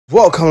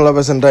Welcome,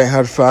 lovers and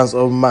die-hard fans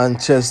of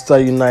Manchester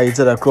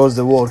United across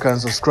the world. Can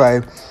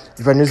subscribe.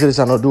 If you're new to the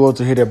channel, do want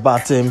to hit the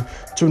button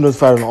to be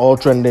notified on all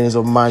trendings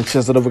of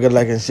Manchester. Don't forget to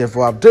like and share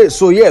for updates.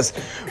 So yes,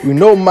 we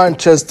know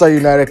Manchester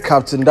United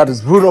captain, that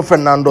is Bruno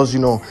Fernandez,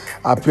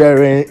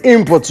 appearing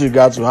in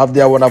Portugal to have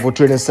their wonderful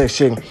training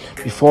section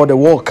before the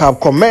World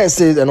Cup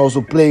commences and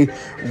also play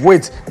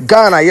with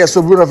Ghana. Yes,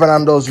 so Bruno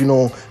Fernandez,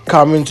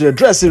 coming to the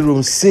dressing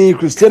room, seeing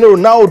Cristiano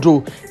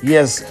Ronaldo.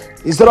 Yes,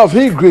 instead of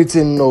he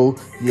greeting,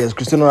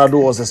 Cristiano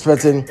Ronaldo was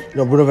expecting,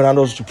 Bruno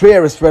Fernandez to pay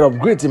a respect of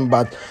greeting,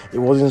 but it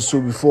wasn't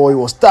so before he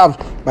was stabbed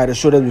by the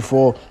shoulders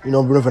before,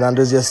 Bruno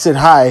Fernandez just said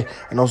hi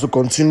and also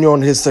continue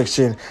on his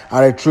section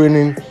at the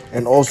training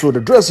and also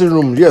the dressing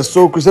room. Yes,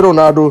 so Cristiano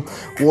Ronaldo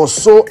was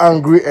so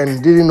angry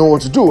and didn't know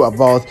what to do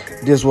about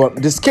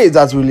this case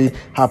that really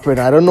happened.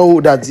 I don't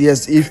know that,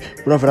 yes,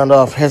 if Bruno Fernandez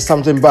have heard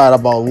something bad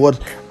about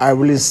what I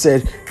really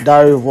said,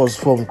 that it was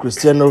from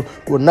Cristiano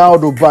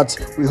Ronaldo, but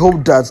we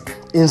hope that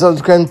in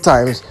subsequent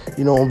times,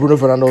 Bruno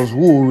Fernandez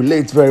will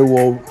relate very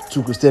well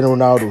to Cristiano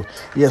Ronaldo.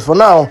 Yes, for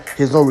now,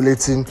 he's not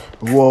relating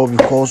well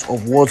because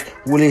of what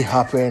really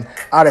happened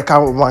at the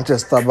camp of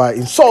Manchester by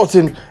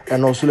insulting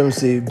and also, let me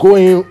say,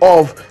 going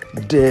off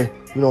the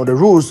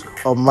rules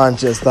of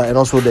Manchester and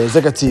also the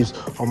executives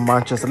of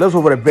Manchester. Let's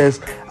hope for the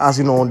best as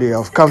they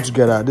have come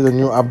together. This is a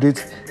new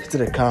update to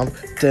the camp.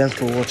 Thanks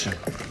for watching.